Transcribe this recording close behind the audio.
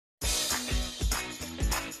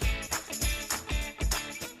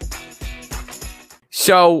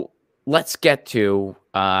So let's get to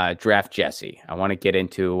Draft Jesse. I want to get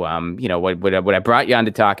into what I brought you on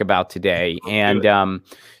to talk about today. And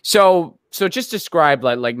so just describe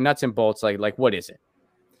like nuts and bolts, like what is it?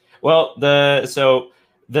 Well,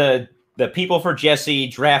 the People for Jesse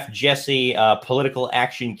Draft Jesse Political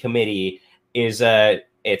Action Committee is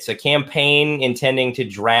it's a campaign intending to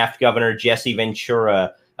draft Governor Jesse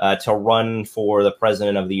Ventura to run for the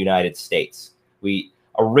President of the United States. We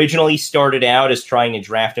originally started out as trying to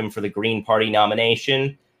draft him for the Green Party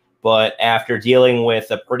nomination, but after dealing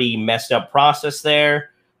with a pretty messed up process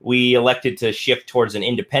there, we elected to shift towards an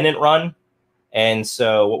independent run. And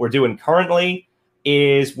so what we're doing currently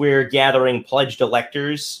is we're gathering pledged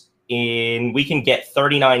electors we can get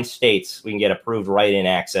 39 states. We can get approved write-in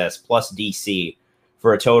access plus DC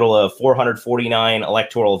for a total of 449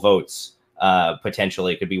 electoral votes.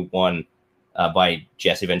 Potentially could be won by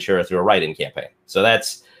Jesse Ventura through a write-in campaign. So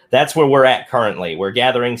that's where we're at currently. We're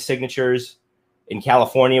gathering signatures. In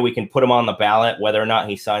California, we can put him on the ballot whether or not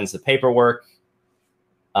he signs the paperwork.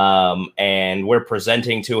 And we're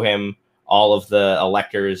presenting to him all of the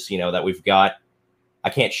electors, that we've got. I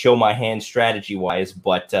can't show my hand strategy-wise,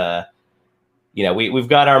 but, we've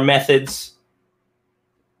got our methods,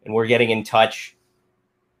 and we're getting in touch.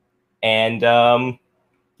 And,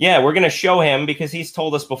 we're going to show him because he's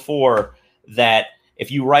told us before that if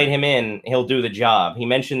you write him in, he'll do the job. He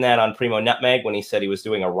mentioned that on Primo Nutmeg when he said he was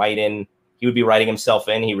doing a write-in. He would be writing himself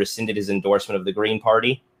in. He rescinded his endorsement of the Green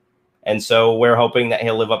Party. And so we're hoping that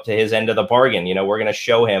he'll live up to his end of the bargain. We're going to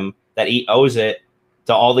show him that he owes it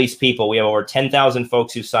to all these people. We have over 10,000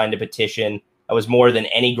 folks who signed a petition. That was more than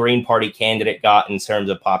any Green Party candidate got in terms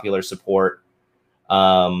of popular support.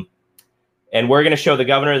 And we're going to show the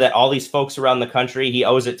governor that all these folks around the country, he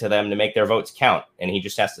owes it to them to make their votes count. And he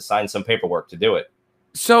just has to sign some paperwork to do it.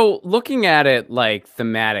 So looking at it like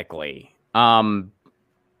thematically,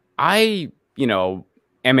 I,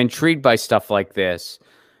 am intrigued by stuff like this,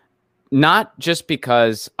 not just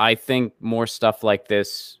because I think more stuff like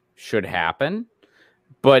this should happen,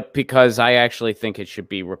 but because I actually think it should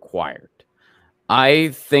be required. I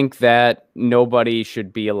think that nobody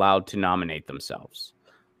should be allowed to nominate themselves.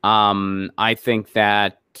 I think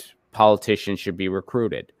that politicians should be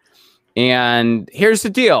recruited. And here's the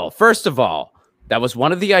deal. First of all, that was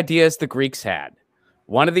one of the ideas the Greeks had.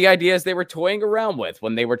 One of the ideas they were toying around with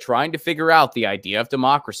when they were trying to figure out the idea of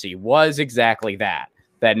democracy was exactly that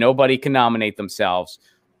nobody can nominate themselves.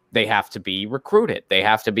 They have to be recruited.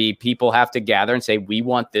 People have to gather and say, we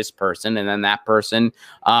want this person. And then that person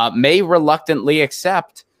may reluctantly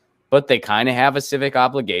accept, but they kind of have a civic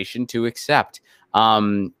obligation to accept.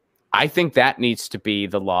 I think that needs to be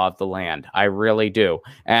the law of the land. I really do.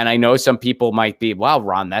 And I know some people might be, wow,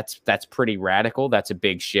 Ron, that's pretty radical. That's a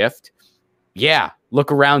big shift. Yeah,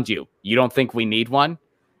 look around you. You don't think we need one?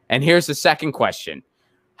 And here's the second question.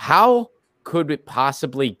 How could it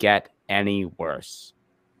possibly get any worse?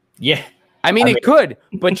 Yeah. I mean, it could,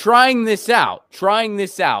 but trying this out,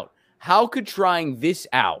 how could trying this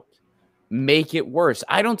out make it worse?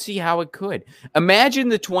 I don't see how it could. Imagine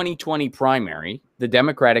the 2020 primary, the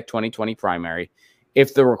Democratic 2020 primary,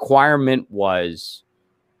 if the requirement was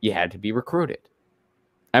you had to be recruited.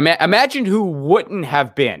 Imagine who wouldn't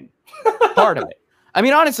have been part of it. I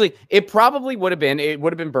mean, honestly, it probably would have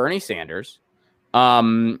been Bernie Sanders.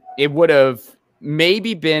 It would have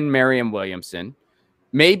maybe been Marianne Williamson,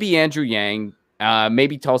 maybe Andrew Yang,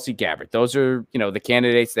 maybe Tulsi Gabbard. Those are, the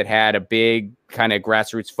candidates that had a big kind of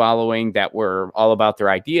grassroots following that were all about their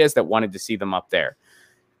ideas that wanted to see them up there.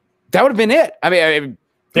 That would have been it. I mean,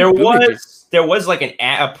 there was like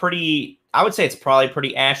a pretty, I would say it's probably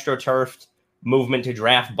pretty astroturfed movement to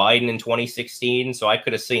draft Biden in 2016. So I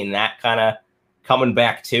could have seen that kind of coming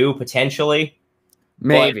back too, potentially.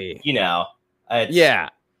 Maybe. But, yeah.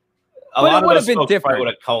 A lot of those folks probably would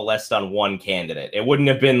have coalesced on one candidate. It wouldn't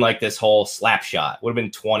have been like this whole slap shot. It would have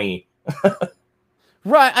been 20.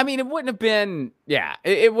 Right. I mean, it wouldn't have been,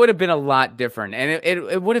 it would have been a lot different. And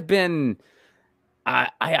it would have been,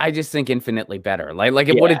 I just think infinitely better. Like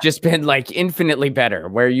it would have just been like infinitely better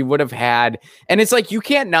where you would have had, and it's like, you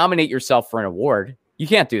can't nominate yourself for an award. You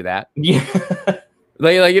can't do that. Yeah.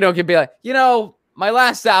 like, you could be like, my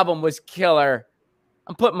last album was killer.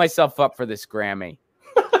 I'm putting myself up for this Grammy.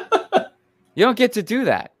 You don't get to do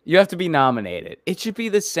that. You have to be nominated. It should be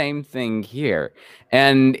the same thing here.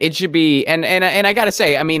 And it should be, and I got to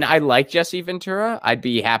say, I mean, I like Jesse Ventura. I'd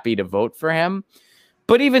be happy to vote for him.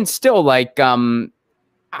 But even still, like,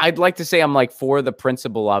 I'd like to say I'm like for the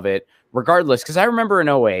principle of it, regardless. Because I remember in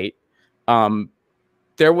 2008,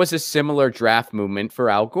 there was a similar draft movement for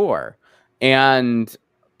Al Gore. And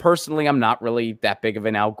personally, I'm not really that big of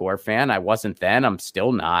an Al Gore fan. I wasn't then. I'm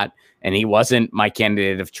still not. And he wasn't my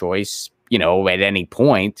candidate of choice, you know, at any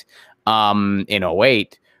point in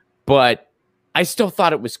 '08. But I still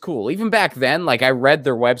thought it was cool. Even back then, like I read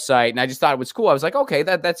their website and I just thought it was cool. I was like, okay,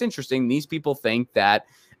 that's interesting. These people think that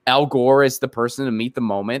Al Gore is the person to meet the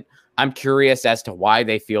moment. I'm curious as to why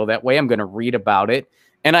they feel that way. I'm going to read about it.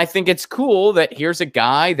 And I think it's cool that here's a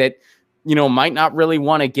guy that, you know, might not really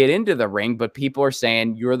want to get into the ring, but people are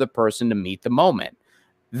saying you're the person to meet the moment.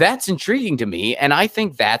 That's intriguing to me. And I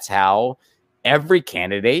think that's how every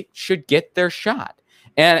candidate should get their shot.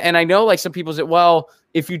 And I know like some people say, well,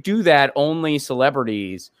 if you do that, only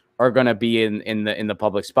celebrities are going to be in the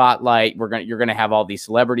public spotlight. You're going to have all these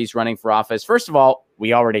celebrities running for office. First of all,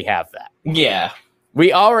 we already have that. Yeah.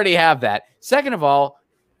 We already have that. Second of all,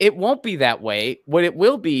 it won't be that way. What it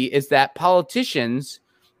will be is that politicians,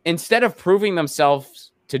 instead of proving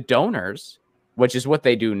themselves to donors, which is what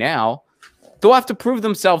they do now, they'll have to prove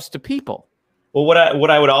themselves to people. Well, what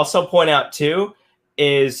I would also point out too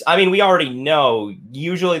is, I mean, we already know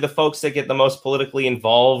usually the folks that get the most politically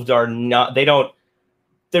involved are not,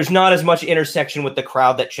 there's not as much intersection with the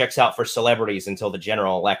crowd that checks out for celebrities until the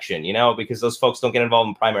general election, you know, because those folks don't get involved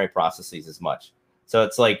in primary processes as much. So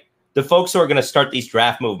it's like the folks who are going to start these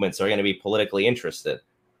draft movements are going to be politically interested.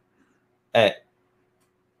 And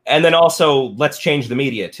then also let's change the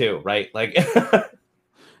media too, right? Like,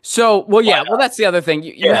 so, well, yeah, well, that's the other thing.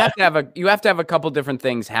 You have to have a couple different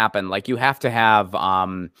things happen. Like you have to have,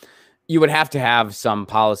 you would have to have some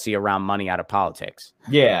policy around money out of politics.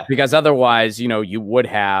 Yeah. Because otherwise, you know, you would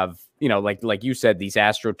have, you know, like you said, these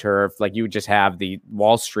AstroTurf, like you would just have the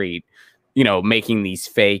Wall Street, you know, making these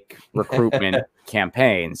fake recruitment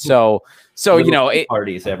campaigns. So you know,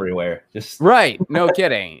 parties everywhere. Just right. No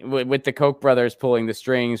kidding. With the Koch brothers pulling the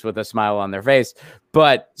strings with a smile on their face.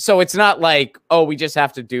 But so it's not like, oh, we just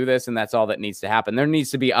have to do this and that's all that needs to happen. There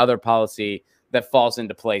needs to be other policy that falls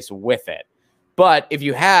into place with it. But if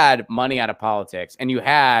you had money out of politics and you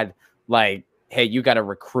had like, hey, you got to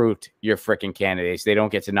recruit your freaking candidates, they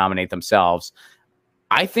don't get to nominate themselves,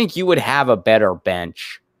 I think you would have a better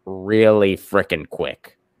bench really freaking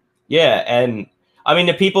quick. Yeah. And I mean,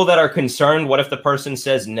 the people that are concerned, what if the person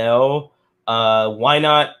says no? Why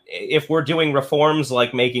not, if we're doing reforms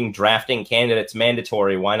like making drafting candidates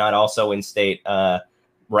mandatory, why not also instate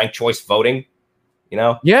ranked choice voting? You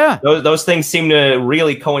know? Yeah. Those things seem to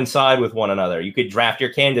really coincide with one another. You could draft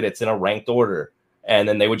your candidates in a ranked order, and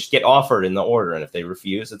then they would just get offered in the order. And if they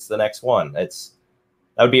refuse, it's the next one. That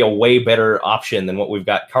would be a way better option than what we've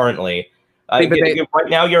got currently. Right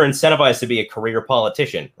now, you're incentivized to be a career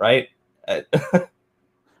politician, right?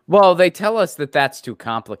 Well, they tell us that that's too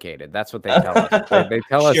complicated. That's what they tell us. They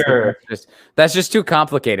tell us Sure. that's just too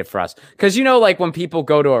complicated for us. Because you know, like when people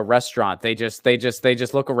go to a restaurant, they just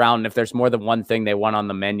look around, and if there's more than one thing they want on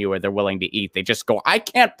the menu or they're willing to eat, they just go, I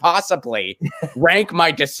can't possibly rank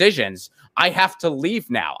my decisions. I have to leave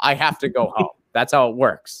now. I have to go home. That's how it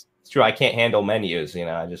works. It's true. I can't handle menus. You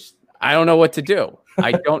know, I don't know what to do.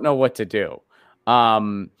 I don't know what to do.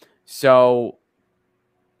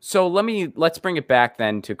 So let's bring it back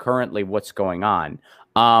then to currently what's going on.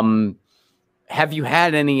 Have you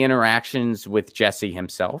had any interactions with Jesse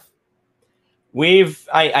himself?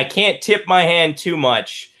 I can't tip my hand too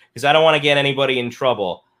much because I don't want to get anybody in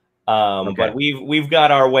trouble. Okay. But we've got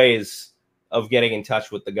our ways of getting in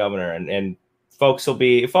touch with the governor, and folks will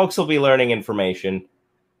be learning information.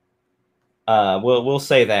 We'll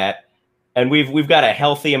say that. And we've got a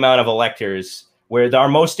healthy amount of electors where our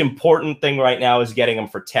most important thing right now is getting them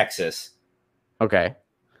for Texas. Okay.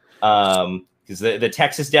 Because the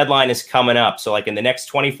Texas deadline is coming up. So like in the next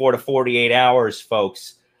 24 to 48 hours,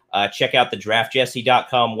 folks, check out the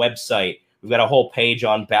draftjesse.com website. We've got a whole page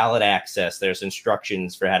on ballot access. There's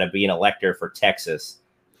instructions for how to be an elector for Texas.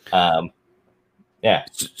 Yeah.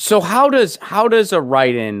 So how does a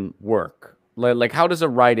write-in work? Like, how does a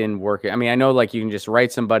write-in work? I mean, I know like you can just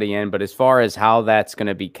write somebody in, but as far as how that's going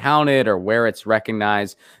to be counted or where it's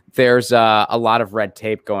recognized, there's a lot of red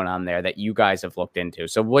tape going on there that you guys have looked into.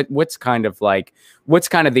 So what's kind of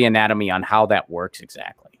the anatomy on how that works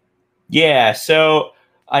exactly? Yeah. So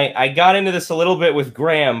I got into this a little bit with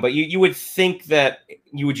Graham, but you would think that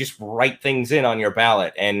you would just write things in on your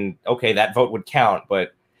ballot and okay, that vote would count.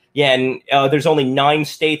 But yeah, and there's only 9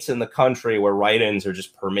 states in the country where write-ins are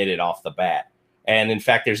just permitted off the bat. And in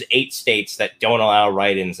fact, there's 8 states that don't allow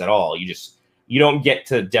write-ins at all. You don't get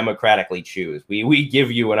to democratically choose. We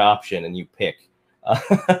give you an option and you pick.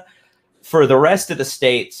 For the rest of the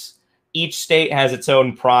states, each state has its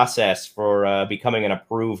own process for becoming an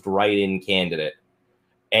approved write-in candidate.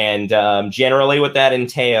 And generally what that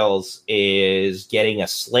entails is getting a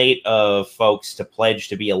slate of folks to pledge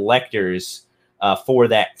to be electors for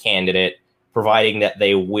that candidate, providing that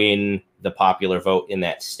they win the popular vote in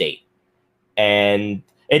that state. And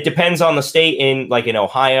it depends on the state. In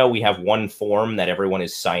Ohio, we have one form that everyone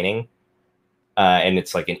is signing, and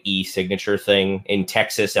it's like an e-signature thing. In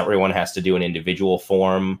Texas, everyone has to do an individual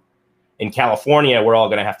form. In California, we're all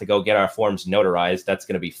going to have to go get our forms notarized. That's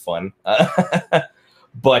going to be fun.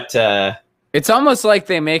 But it's almost like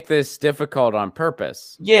they make this difficult on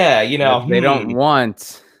purpose. Yeah, they don't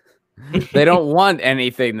want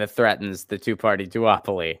anything that threatens the two-party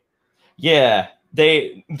duopoly. Yeah,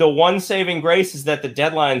 the one saving grace is that the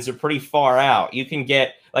deadlines are pretty far out. You can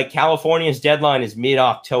get, like, California's deadline is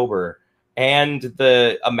mid-October, and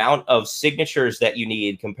the amount of signatures that you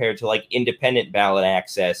need compared to like independent ballot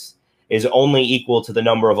access is only equal to the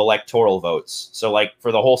number of electoral votes. So like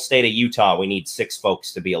for the whole state of Utah, we need 6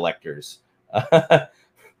 folks to be electors.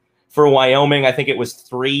 For Wyoming, I think it was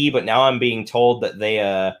 3, but now I'm being told that they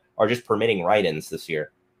are just permitting write-ins this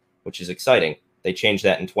year, which is exciting. They changed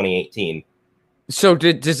that in 2018. So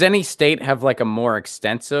does any state have like a more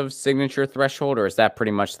extensive signature threshold, or is that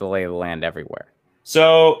pretty much the lay of the land everywhere?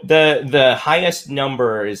 So the highest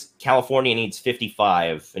number is California needs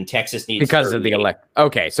 55 and Texas needs because 38. of the elect.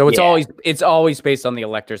 Okay, so it's always based on the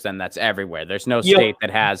electors, and that's everywhere. There's no state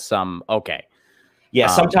that has some. Okay. Yeah,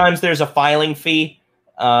 sometimes there's a filing fee.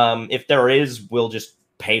 If there is, we'll just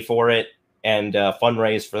pay for it and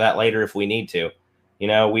fundraise for that later if we need to.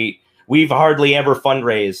 We've hardly ever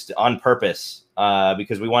fundraised on purpose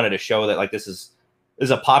because we wanted to show that like this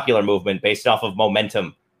is a popular movement based off of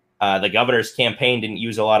momentum. The governor's campaign didn't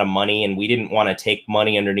use a lot of money, and we didn't want to take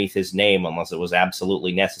money underneath his name unless it was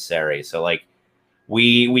absolutely necessary. So like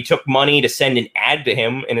we took money to send an ad to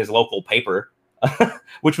him in his local paper,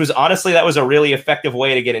 which was honestly, that was a really effective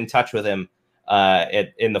way to get in touch with him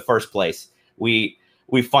in the first place. We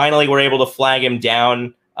finally were able to flag him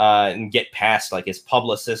down and get past like his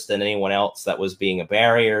publicist and anyone else that was being a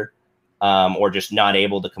barrier or just not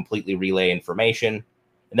able to completely relay information.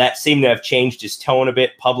 And that seemed to have changed his tone a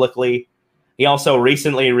bit publicly. He also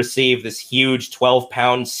recently received this huge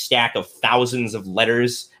 12-pound stack of thousands of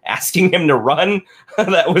letters asking him to run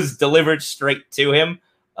that was delivered straight to him.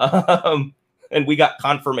 And we got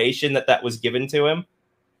confirmation that was given to him.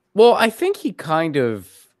 Well, I think he kind of,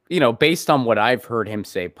 based on what I've heard him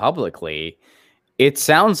say publicly, it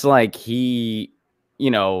sounds like he,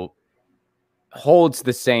 holds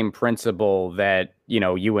the same principle that,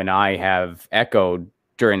 you and I have echoed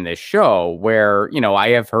during this show, where, I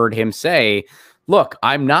have heard him say, look,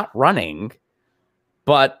 I'm not running,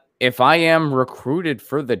 but if I am recruited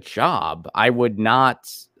for the job, I would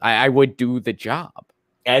do the job.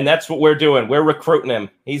 And that's what we're doing. We're recruiting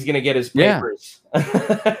him. He's going to get his papers.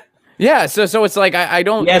 Yeah. Yeah. So it's like, I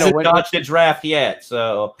don't, he hasn't dodged a draft yet.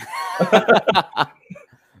 So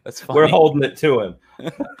that's funny. We're holding it to him.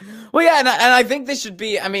 Well, yeah. And I think this should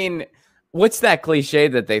be, what's that cliche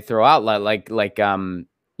that they throw out?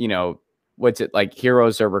 What's it like?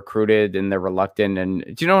 Heroes are recruited and they're reluctant. And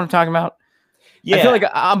do you know what I'm talking about? Yeah. I feel like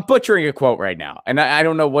I'm butchering a quote right now, and I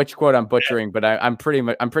don't know which quote I'm butchering, but I'm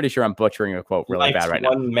pretty sure I'm butchering a quote really bad right now.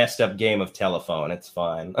 One messed up game of telephone. It's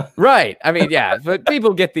fine. Right. Yeah, but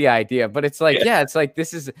people get the idea. But it's like, it's like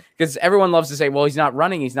this is because everyone loves to say, well, he's not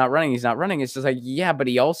running. He's not running. He's not running. It's just like, yeah, but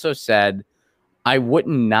he also said, I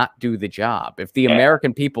wouldn't not do the job if the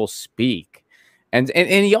American people speak, and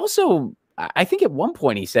he also. I think at one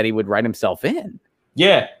point he said he would write himself in.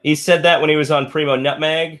 Yeah, he said that when he was on Primo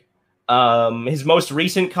Nutmeg. His most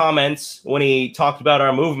recent comments when he talked about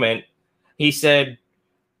our movement, he said,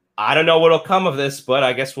 I don't know what'll come of this, but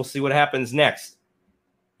I guess we'll see what happens next.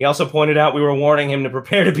 He also pointed out we were warning him to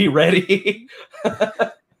prepare to be ready.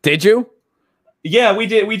 Did you? Yeah, we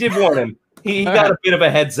did. We did warn him. He got a bit of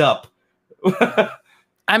a heads up.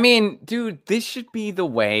 Dude, this should be the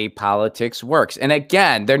way politics works. And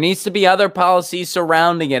again, there needs to be other policies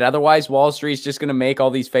surrounding it. Otherwise, Wall Street's just going to make all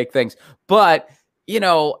these fake things. But,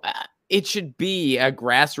 it should be a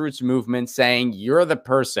grassroots movement saying you're the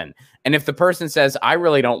person. And if the person says, I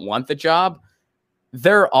really don't want the job,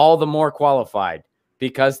 they're all the more qualified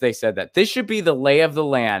because they said that. This should be the lay of the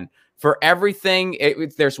land for everything.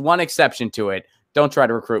 There's one exception to it. Don't try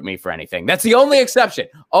to recruit me for anything. That's the only exception.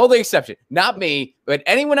 Only exception. Not me, but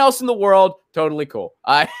anyone else in the world, totally cool.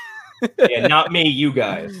 Yeah, not me, you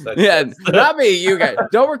guys. Not me, you guys.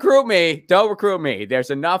 Don't recruit me. Don't recruit me. There is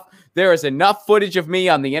enough footage of me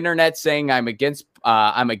on the internet saying I'm against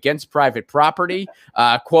private property,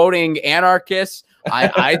 quoting anarchists.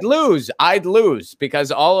 I'd lose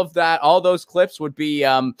because all those clips would be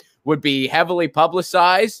would be heavily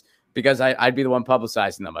publicized because I'd be the one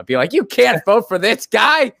publicizing them. I'd be like, you can't vote for this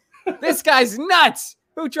guy. This guy's nuts.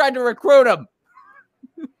 Who tried to recruit him?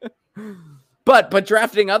 But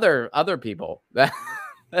drafting other people,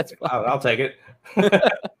 that's fine. I'll take it.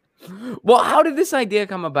 Well, how did this idea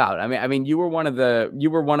come about? I mean, are you one of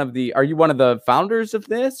the founders of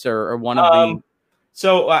this or one of the?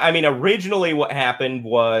 So, I mean, originally what happened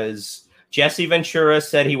was Jesse Ventura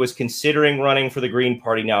said he was considering running for the Green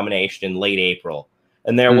Party nomination in late April.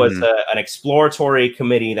 And there was an exploratory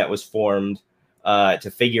committee that was formed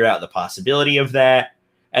to figure out the possibility of that.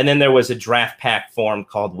 And then there was a draft pack form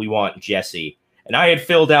called We Want Jesse. And I had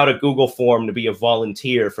filled out a Google form to be a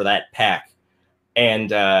volunteer for that pack.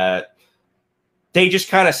 And they just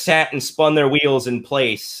kind of sat and spun their wheels in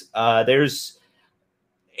place.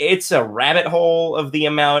 It's a rabbit hole of the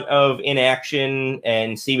amount of inaction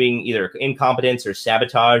and seeming either incompetence or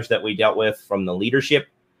sabotage that we dealt with from the leadership.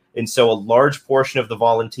 And so a large portion of the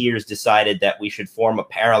volunteers decided that we should form a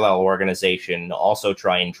parallel organization to also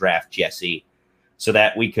try and draft Jesse so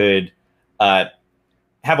that we could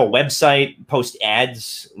have a website, post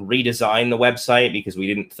ads, redesign the website because we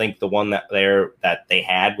didn't think the one that they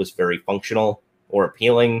had was very functional or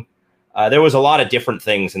appealing. There was a lot of different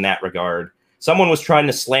things in that regard. Someone was trying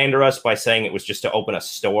to slander us by saying it was just to open a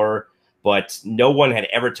store, but no one had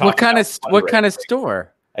ever talked about what kind of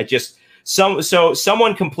store?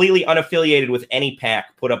 Someone completely unaffiliated with any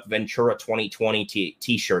pack put up Ventura 2020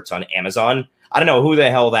 t-shirts on Amazon. I don't know who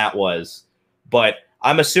the hell that was, but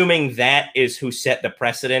I'm assuming that is who set the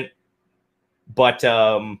precedent. But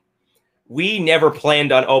we never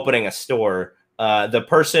planned on opening a store. The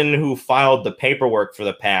person who filed the paperwork for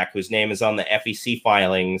the pack, whose name is on the FEC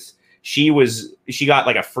filings, she got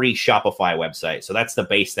like a free Shopify website. So that's the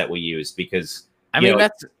base that we used because I mean,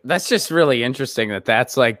 that's just really interesting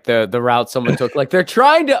that's like the route someone took. Like they're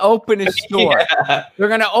trying to open a store. Yeah. They're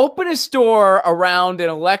going to open a store around an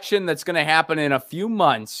election that's going to happen in a few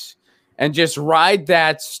months and just ride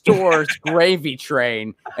that store's gravy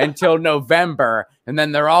train until November. And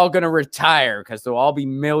then they're all going to retire because they'll all be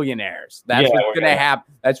millionaires. That's what's going to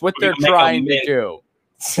happen. That's what they're trying to do.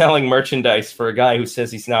 Selling merchandise for a guy who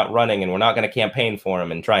says he's not running and we're not going to campaign for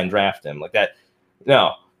him and try and draft him like that.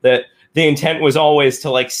 No, the intent was always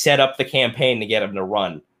to like set up the campaign to get him to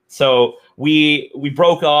run. So we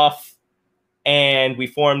broke off and we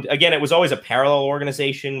formed, again, it was always a parallel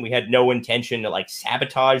organization. We had no intention to like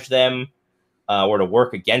sabotage them or to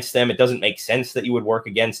work against them. It doesn't make sense that you would work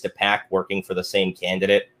against a pack working for the same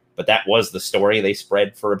candidate, but that was the story they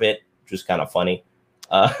spread for a bit, which was kind of funny.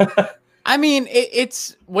 I mean,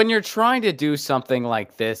 it's when you're trying to do something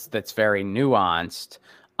like this that's very nuanced,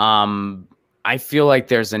 I feel like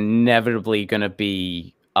there's inevitably going to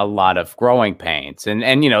be a lot of growing pains.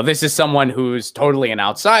 And you know, this is someone who's totally an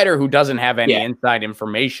outsider who doesn't have any inside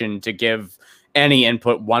information to give any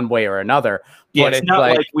input one way or another. Yeah, but it's not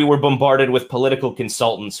like we were bombarded with political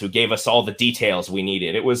consultants who gave us all the details we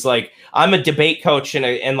needed. It was like, I'm a debate coach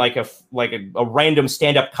and like a random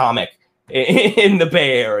stand-up comic in the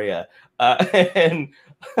Bay Area. And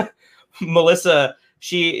Melissa,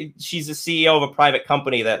 she's a CEO of a private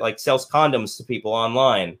company that like sells condoms to people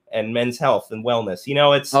online and men's health and wellness. You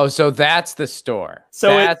know, it's so that's the store.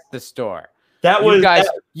 So that's the store. That was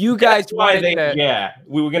you guys wanted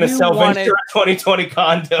we were gonna sell Ventura 2020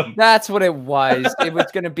 condom. That's what it was. It was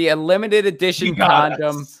gonna be a limited edition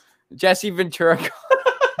condom. Jesse Ventura.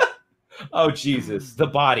 Oh Jesus, the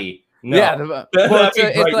body. No. Yeah,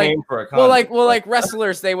 like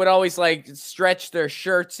wrestlers, they would always like stretch their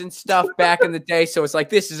shirts and stuff back in the day. So it's like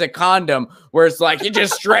this is a condom, where it's like you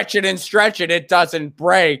just stretch it and stretch it, it doesn't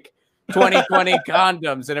break. 2020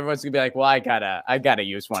 condoms, and everyone's gonna be like, "Well, I gotta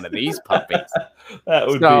use one of these puppies." That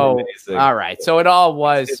would be amazing. All right, so it all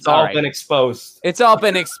was. It's all been exposed. It's all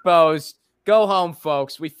been exposed. Go home,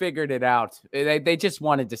 folks. We figured it out. They just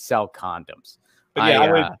wanted to sell condoms. But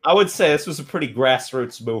yeah, I would say this was a pretty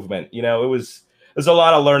grassroots movement. You know, there's a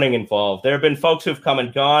lot of learning involved. There have been folks who've come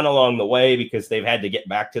and gone along the way because they've had to get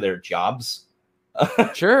back to their jobs.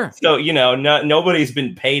 Sure. So, you know, nobody's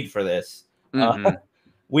been paid for this. Mm-hmm.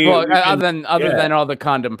 Other than all the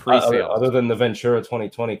condom pre-sales. Other than the Ventura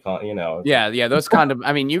 2020, you know. Yeah, those condom.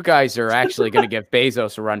 I mean, you guys are actually going to give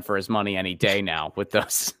Bezos a run for his money any day now with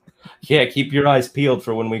those. Yeah, keep your eyes peeled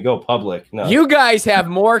for when we go public. No. You guys have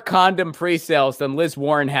more condom pre-sales than Liz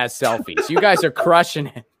Warren has selfies. You guys are crushing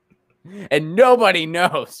it, and nobody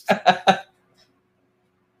knows.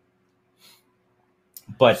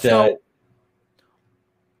 But a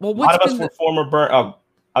lot of us were former burn.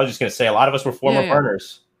 I was just gonna say a lot of us were former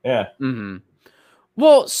burners. Yeah. Mm-hmm.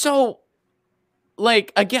 Well, so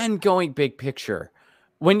like again, going big picture,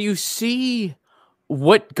 when you see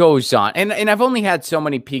what goes on, and I've only had so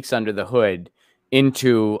many peeks under the hood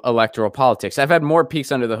into electoral politics. I've had more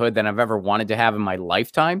peeks under the hood than I've ever wanted to have in my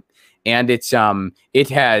lifetime. And it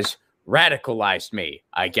has radicalized me,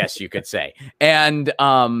 I guess you could say. And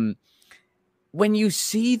when you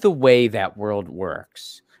see the way that world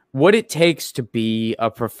works, what it takes to be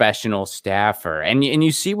a professional staffer, and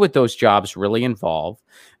you see what those jobs really involve,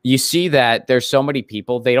 you see that there's so many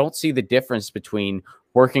people, they don't see the difference between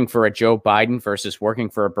working for a Joe Biden versus working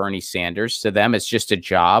for a Bernie Sanders. To them, it's just a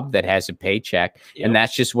job that has a paycheck, and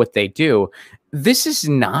that's just what they do. This is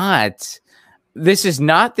not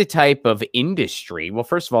the type of industry. Well,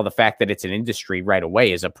 first of all, the fact that it's an industry right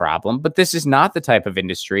away is a problem, but this is not the type of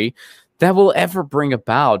industry that will ever bring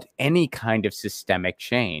about any kind of systemic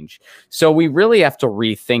change. So we really have to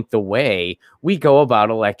rethink the way we go about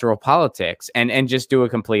electoral politics and just do a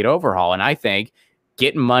complete overhaul. And I think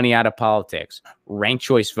getting money out of politics, ranked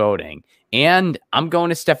choice voting, and I'm going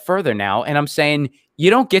a step further now, and I'm saying you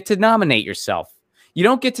don't get to nominate yourself. You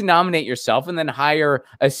don't get to nominate yourself and then hire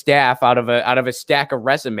a staff out of a stack of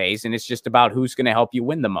resumes, and it's just about who's going to help you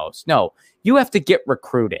win the most. No, you have to get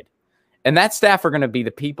recruited. And that staff are going to be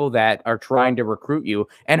the people that are trying to recruit you.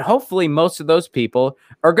 And hopefully most of those people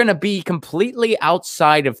are going to be completely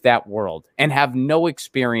outside of that world and have no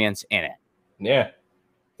experience in it. Yeah.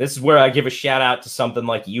 This is where I give a shout out to something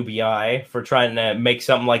like UBI for trying to make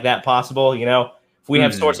something like that possible. You know, if we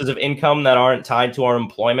have sources of income that aren't tied to our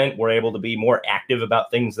employment, we're able to be more active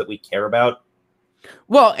about things that we care about.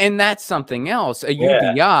 Well, and that's something else. A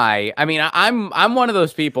UBI. I mean, I'm one of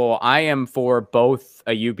those people. I am for both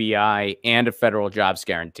a UBI and a federal jobs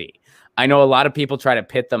guarantee. I know a lot of people try to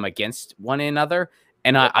pit them against one another,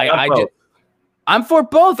 and I'm for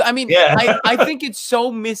both. I mean, I think it's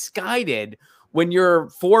so misguided when you're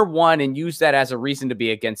for one and use that as a reason to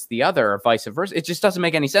be against the other, or vice versa. It just doesn't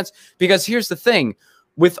make any sense, because here's the thing.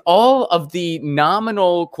 With all of the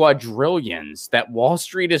nominal quadrillions that Wall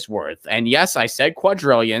Street is worth, and yes, I said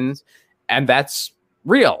quadrillions, and that's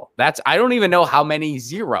real. I don't even know how many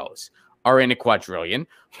zeros are in a quadrillion,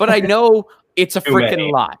 but I know it's a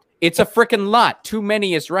freaking lot. It's a freaking lot. Too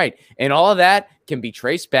many is right. And all of that can be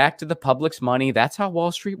traced back to the public's money. That's how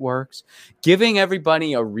Wall Street works. Giving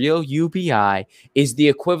everybody a real UBI is the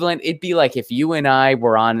equivalent. It'd be like if you and I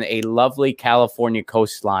were on a lovely California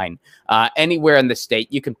coastline, anywhere in the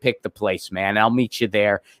state. You can pick the place, man. I'll meet you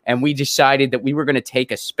there. And we decided that we were going to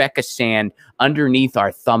take a speck of sand underneath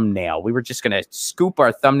our thumbnail. We were just going to scoop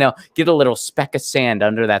our thumbnail, get a little speck of sand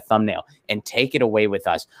under that thumbnail, and take it away with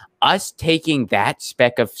us. Us taking that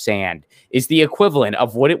speck of sand is the equivalent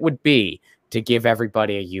of what it would be to give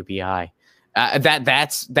everybody a UBI.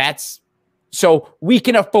 That's so we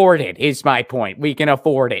can afford it, is my point. We can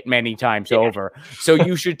afford it many times over. So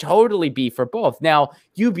you should totally be for both. Now,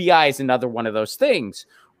 UBI is another one of those things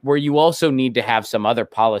where you also need to have some other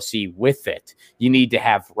policy with it. You need to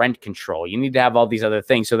have rent control. You need to have all these other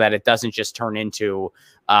things so that it doesn't just turn into,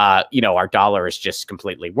 our dollar is just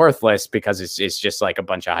completely worthless because it's just like a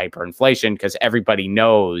bunch of hyperinflation, because everybody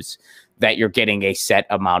knows that you're getting a set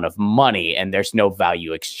amount of money and there's no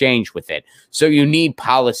value exchange with it. So you need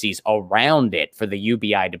policies around it for the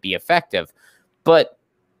UBI to be effective. But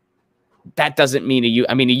that doesn't mean a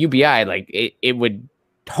UBI, like it would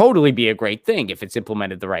totally be a great thing if it's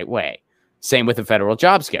implemented the right way. Same with the federal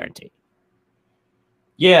jobs guarantee.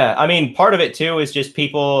 Yeah, I mean, part of it too is just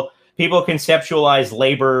people conceptualize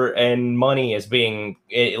labor and money as being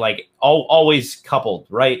like always coupled,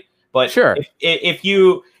 right? But sure, if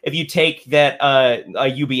you take that a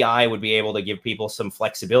UBI would be able to give people some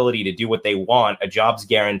flexibility to do what they want, a jobs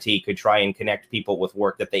guarantee could try and connect people with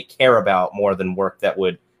work that they care about more than work that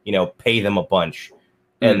would, pay them a bunch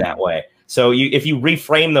in that way. So if you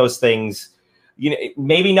reframe those things,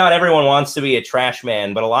 maybe not everyone wants to be a trash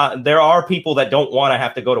man, but there are people that don't want to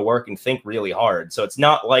have to go to work and think really hard. So it's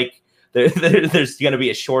not like there's going to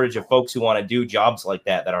be a shortage of folks who want to do jobs like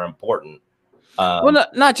that are important. Well,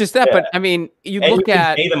 not just that, but I mean, you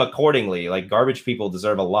can pay them accordingly. Like garbage people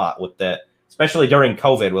deserve a lot with that, especially during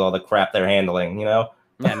COVID with all the crap they're handling, Yeah,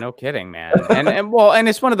 no kidding, man. and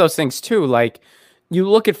it's one of those things too. Like you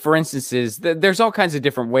look at, for instances, there's all kinds of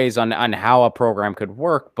different ways on how a program could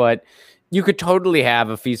work, but you could totally have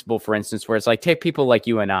a feasible, for instance, where it's like, take people like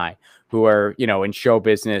you and I who are, in show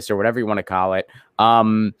business or whatever you want to call it.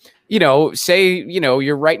 Say,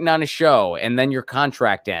 you're writing on a show and then your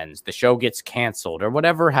contract ends, the show gets canceled or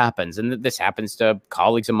whatever happens. And this happens to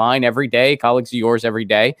colleagues of mine every day, colleagues of yours every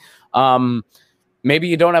day. Maybe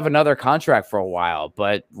you don't have another contract for a while,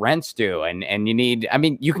 but rent's due and you need,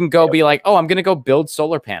 you can go be like, oh, I'm going to go build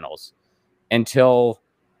solar panels until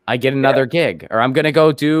I get another gig, or I'm going to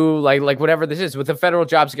go do like whatever this is with the federal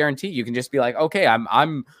jobs guarantee. You can just be like, okay,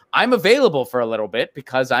 I'm available for a little bit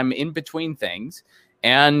because I'm in between things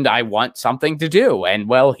and I want something to do. And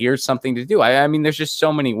well, here's something to do. I mean, there's just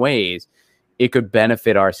so many ways it could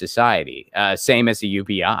benefit our society. Same as the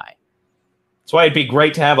UBI. That's why it'd be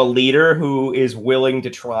great to have a leader who is willing to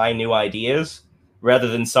try new ideas rather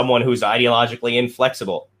than someone who's ideologically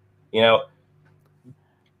inflexible, you know?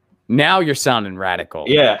 Now you're sounding radical.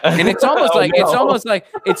 Yeah. And it's almost like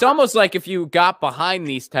it's almost like if you got behind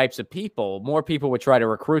these types of people, more people would try to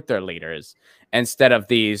recruit their leaders instead of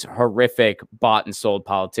these horrific bought and sold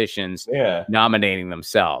politicians nominating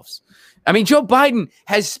themselves. I mean, Joe Biden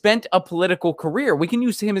has spent a political career. We can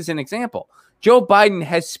use him as an example. Joe Biden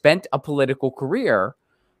has spent a political career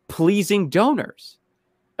pleasing donors.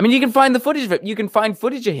 I mean, you can find the footage of it. You can find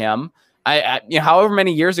footage of him you know, however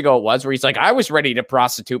many years ago it was, where he's like, I was ready to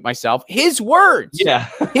prostitute myself. His words. Yeah.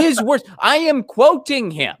 His words. I am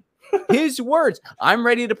quoting him. His words. I'm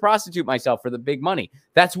ready to prostitute myself for the big money.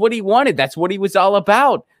 That's what he wanted. That's what he was all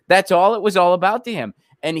about. That's all it was all about to him.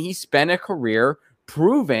 And he spent a career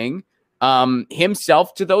proving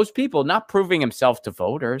himself to those people, not proving himself to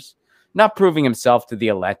voters, not proving himself to the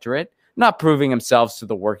electorate, not proving himself to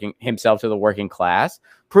the working class,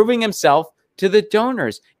 proving himself to the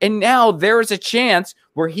donors. And now there is a chance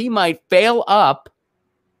where he might fail up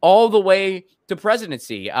all the way to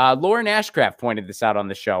presidency. Lauren Ashcraft pointed this out on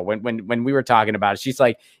the show when we were talking about it. She's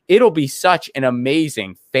like, it'll be such an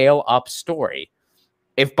amazing fail up story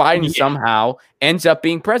if Biden somehow ends up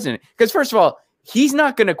being president. Because first of all, he's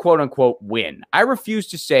not going to quote unquote win. I refuse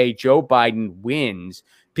to say Joe Biden wins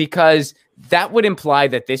because that would imply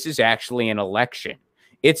that this is actually an election.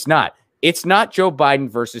 It's not. It's not Joe Biden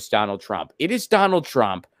versus Donald Trump. It is Donald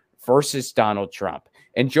Trump versus Donald Trump.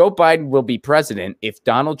 And Joe Biden will be president if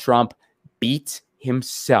Donald Trump beats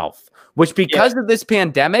himself, which because of this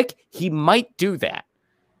pandemic, he might do that.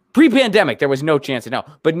 Pre-pandemic, there was no chance of no.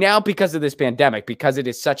 But now because of this pandemic, because it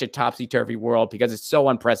is such a topsy-turvy world, because it's so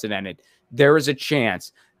unprecedented, there is a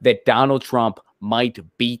chance that Donald Trump might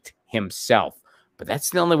beat himself. But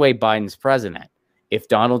that's the only way Biden's president, if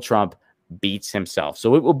Donald Trump beats himself.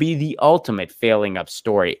 So it will be the ultimate failing up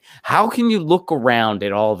story. How can you look around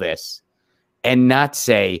at all this and not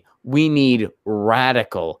say we need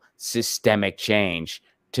radical systemic change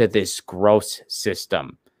to this gross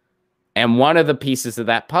system? And one of the pieces of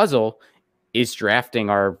that puzzle is drafting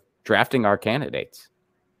our candidates.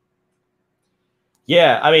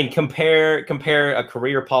 Yeah, I mean, compare a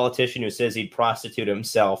career politician who says he'd prostitute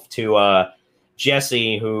himself to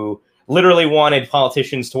Jesse, who literally wanted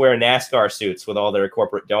politicians to wear NASCAR suits with all their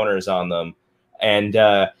corporate donors on them, and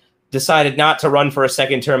decided not to run for a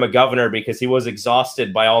second term of governor because he was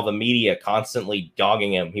exhausted by all the media constantly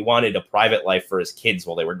dogging him. He wanted a private life for his kids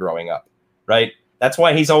while they were growing up, right? That's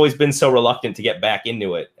why he's always been so reluctant to get back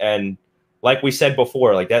into it. And like we said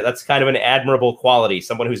before, like that's kind of an admirable quality.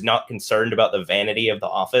 Someone who's not concerned about the vanity of the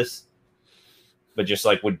office, but just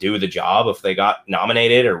like would do the job if they got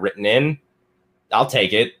nominated or written in. I'll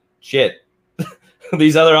take it. Shit.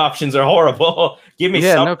 These other options are horrible. Give me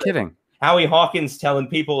something. No kidding. Howie Hawkins telling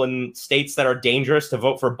people in states that are dangerous to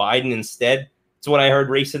vote for Biden instead. That's what I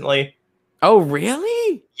heard recently. Oh,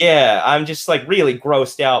 really? Yeah, I'm just like really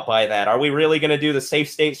grossed out by that. Are we really going to do the safe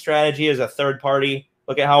state strategy as a third party?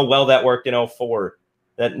 Look at how well that worked in 2004.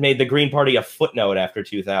 That made the Green Party a footnote after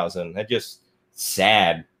 2000. That just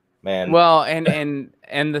sad, man. Well,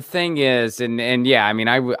 and the thing is, and yeah, I mean,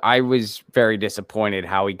 I was very disappointed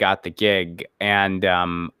how he got the gig, and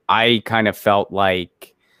I kind of felt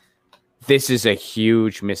like this is a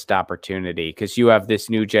huge missed opportunity because you have this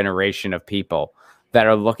new generation of people that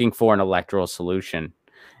are looking for an electoral solution.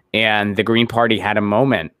 And the Green Party had a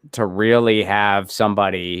moment to really have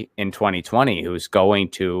somebody in 2020 who's going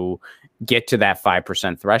to get to that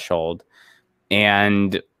 5% threshold.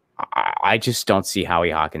 And I just don't see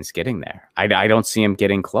Howie Hawkins getting there. I don't see him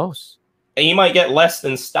getting close. He might get less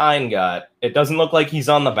than Stein got. It doesn't look like he's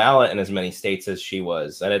on the ballot in as many states as she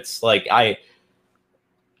was. And it's like, I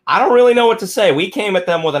don't really know what to say. We came at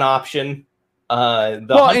them with an option. And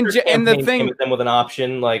the thing with them with an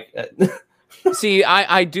option, like, see,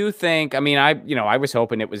 I do think, I mean, I was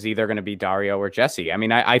hoping it was either going to be Dario or Jesse. I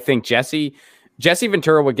mean, I think Jesse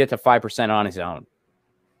Ventura would get to 5% on his own.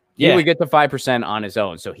 He would get to 5% on his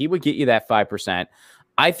own. So he would get you that 5%.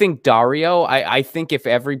 I think Dario, I think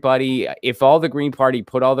if all the Green Party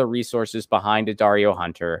put all the resources behind a Dario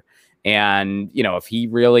Hunter, and, if he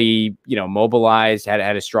really, mobilized,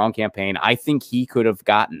 had a strong campaign, I think he could have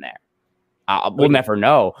gotten there. We'll never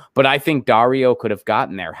know, but I think Dario could have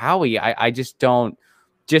gotten there. Howie, I just don't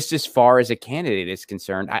just as far as a candidate is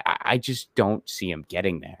concerned, I just don't see him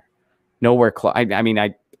getting there. Nowhere close. I mean,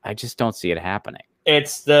 I just don't see it happening.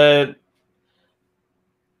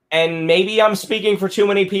 And maybe I'm speaking for too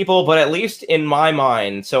many people, but at least in my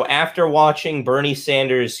mind, so after watching Bernie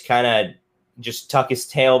Sanders kind of just tuck his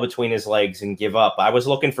tail between his legs and give up, I was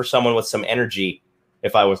looking for someone with some energy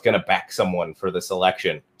if I was going to back someone for this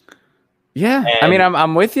election. Yeah, and, I mean,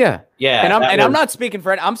 I'm with you. Yeah, and I'm not speaking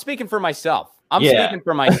for it. I'm speaking for myself. I'm speaking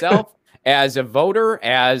for myself as a voter,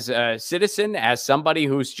 as a citizen, as somebody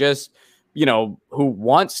who's just, who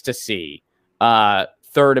wants to see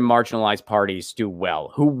third and marginalized parties do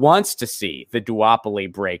well, who wants to see the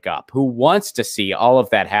duopoly break up, who wants to see all of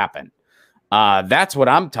that happen. That's what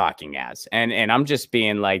I'm talking as. And I'm just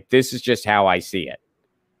being like, this is just how I see it.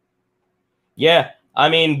 Yeah. I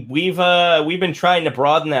mean, we've been trying to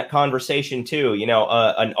broaden that conversation too.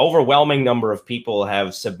 An overwhelming number of people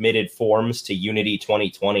have submitted forms to Unity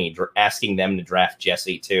 2020 asking them to draft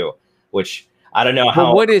Jesse too, which I don't know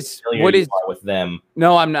how what is you are with them.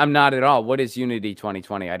 No, I'm not at all. What is Unity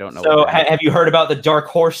 2020? I don't know. So have you heard about the Dark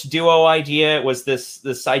Horse duo idea? It was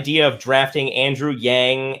this idea of drafting Andrew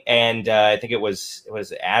Yang and I think it was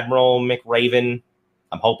Admiral McRaven.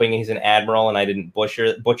 I'm hoping he's an admiral and I didn't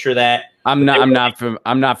butcher that. I'm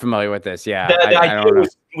not familiar with this. Yeah, the idea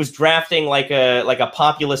was drafting like a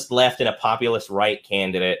populist left and a populist right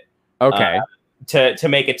candidate. Okay. To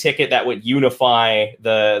make a ticket that would unify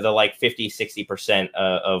the like 50-60%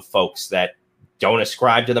 of folks that don't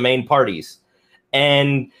ascribe to the main parties.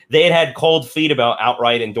 And they had cold feet about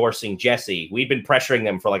outright endorsing Jesse. We'd been pressuring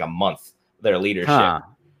them for like a month, their leadership.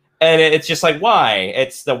 And it's just like, why?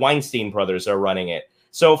 It's the Weinstein brothers are running it.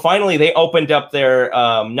 So finally, they opened up their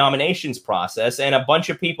nominations process, and a bunch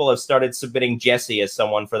of people have started submitting Jesse as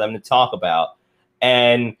someone for them to talk about.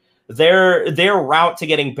 And their route to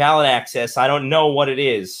getting ballot access, I don't know what it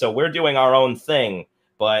is. So we're doing our own thing.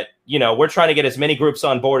 But, we're trying to get as many groups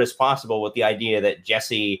on board as possible with the idea that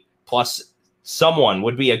Jesse plus someone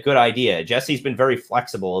would be a good idea. Jesse's been very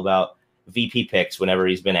flexible about VP picks whenever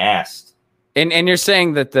he's been asked. And you're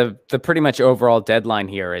saying that the pretty much overall deadline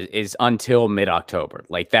here is until mid-October.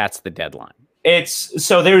 Like, that's the deadline.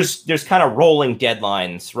 There's kind of rolling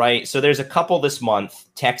deadlines, right? So there's a couple this month.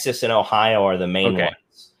 Texas and Ohio are the main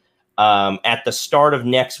ones. At the start of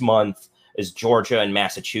next month is Georgia and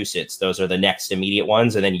Massachusetts. Those are the next immediate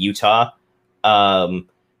ones, and then Utah.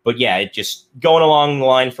 But yeah, it just going along the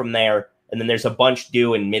line from there. And then there's a bunch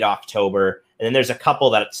due in mid-October. And then there's a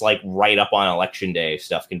couple that's like right up on election day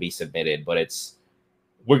stuff can be submitted, but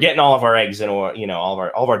we're getting all of our eggs in, or all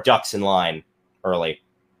of our ducks in line early.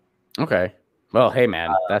 Okay. Well, hey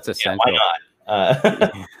man, that's essential. Why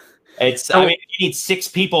not? I mean, if you need 6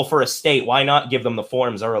 people for a state, why not give them the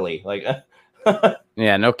forms early? Like,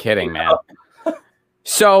 yeah, no kidding, man.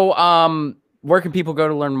 So, where can people go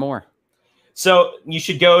to learn more? So you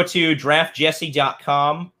should go to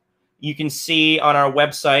draftjesse.com. You can see on our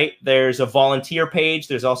website, there's a volunteer page.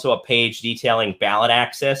 There's also a page detailing ballot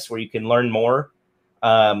access where you can learn more.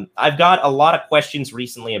 I've got a lot of questions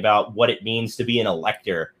recently about what it means to be an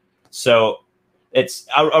elector. So it's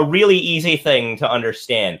a really easy thing to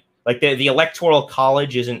understand. Like the Electoral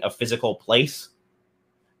College isn't a physical place.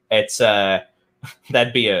 It's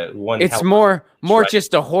that'd be a one. It's more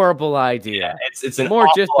just a horrible idea. Yeah, it's an more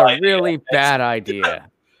just a idea. really bad idea.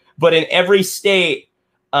 But in every state,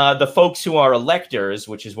 the folks who are electors,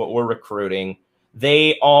 which is what we're recruiting,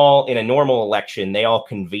 they all, in a normal election, they all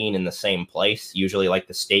convene in the same place, usually like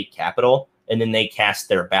the state capitol, and then they cast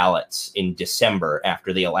their ballots in December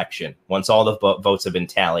after the election, once all the votes have been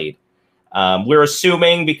tallied. We're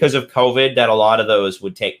assuming because of COVID that a lot of those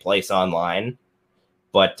would take place online,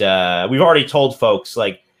 but we've already told folks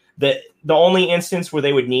like the only instance where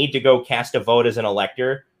they would need to go cast a vote as an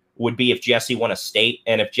elector would be if Jesse won a state.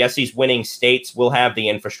 And if Jesse's winning states, we'll have the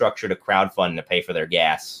infrastructure to crowdfund to pay for their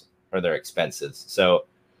gas or their expenses. So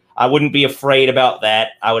I wouldn't be afraid about that.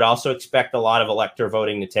 I would also expect a lot of elector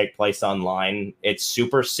voting to take place online. It's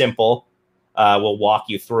super simple. We'll walk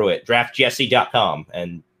you through it. Draftjesse.com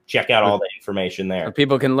and check out all the information there.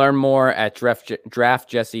 People can learn more at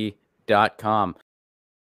draftjesse.com.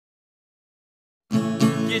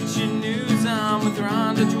 Get your news on with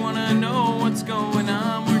Ron. Don't you want to know what's going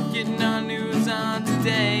on? We're getting our news on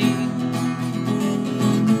today.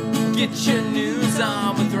 Get your news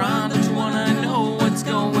on with Ron. Don't you want to know what's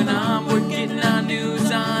going on? We're getting our news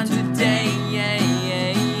on today.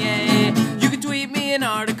 You can tweet me an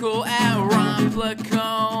article at Ron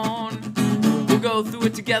Placone. We'll go through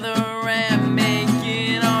it together and